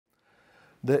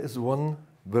There is one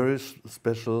very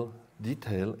special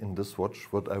detail in this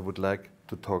watch what I would like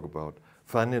to talk about.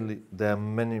 Finally, there are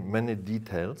many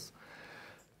details.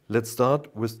 Let's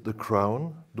start with the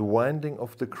crown, the winding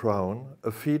of the crown, a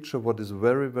feature what is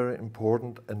very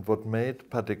important and what made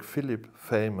Patek Philippe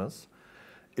famous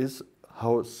is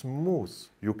how smooth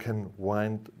you can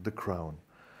wind the crown.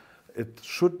 It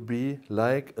should be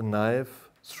like a knife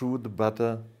through the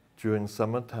butter during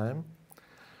summertime.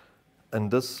 And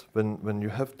this, when you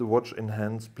have the watch in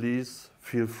hands, please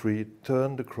feel free,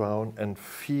 turn the crown and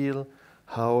feel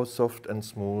how soft and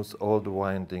smooth all the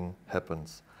winding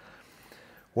happens.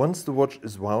 Once the watch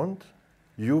is wound,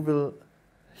 you will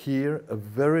hear a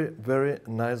very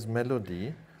nice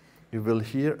melody. You will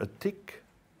hear a tick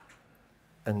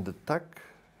and the tuck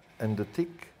and the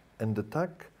tick and the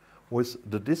tuck with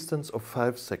the distance of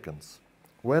 5 seconds.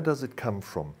 Where does it come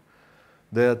from?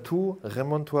 There are two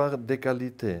Remontoire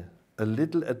d'égalité. A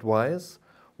little advice,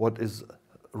 what is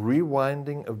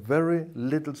rewinding a very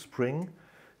little spring.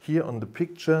 Here on the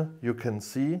picture you can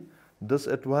see this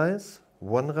advice,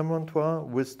 one Remontoire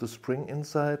with the spring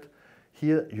inside.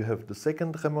 Here you have the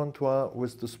second Remontoire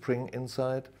with the spring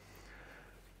inside.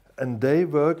 And they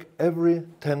work every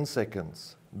 10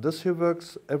 seconds. This here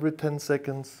works every 10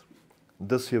 seconds.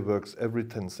 This here works every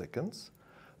 10 seconds.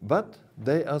 But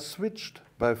they are switched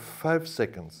by 5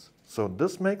 seconds. So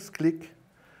this makes click.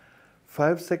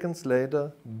 5 seconds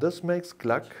later, this makes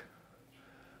cluck,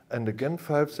 and again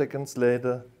 5 seconds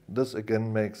later, this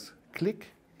again makes click.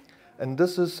 And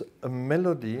this is a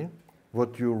melody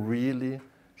what you really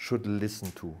should listen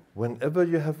to. Whenever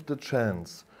you have the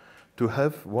chance to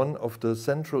have one of the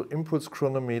central impulse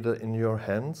chronometer in your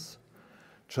hands,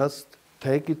 just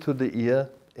take it to the ear,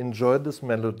 enjoy this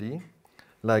melody,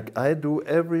 like I do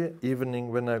every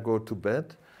evening when I go to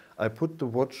bed. I put the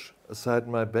watch aside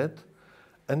my bed,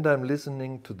 and I'm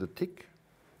listening to the tick,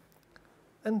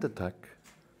 and the tuck,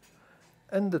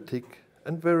 and the tick,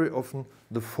 and very often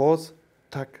the fourth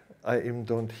tuck I even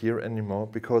don't hear anymore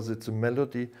because it's a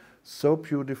melody so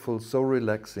beautiful, so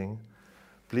relaxing.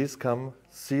 Please come,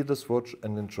 see this watch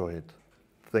and enjoy it.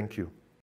 Thank you.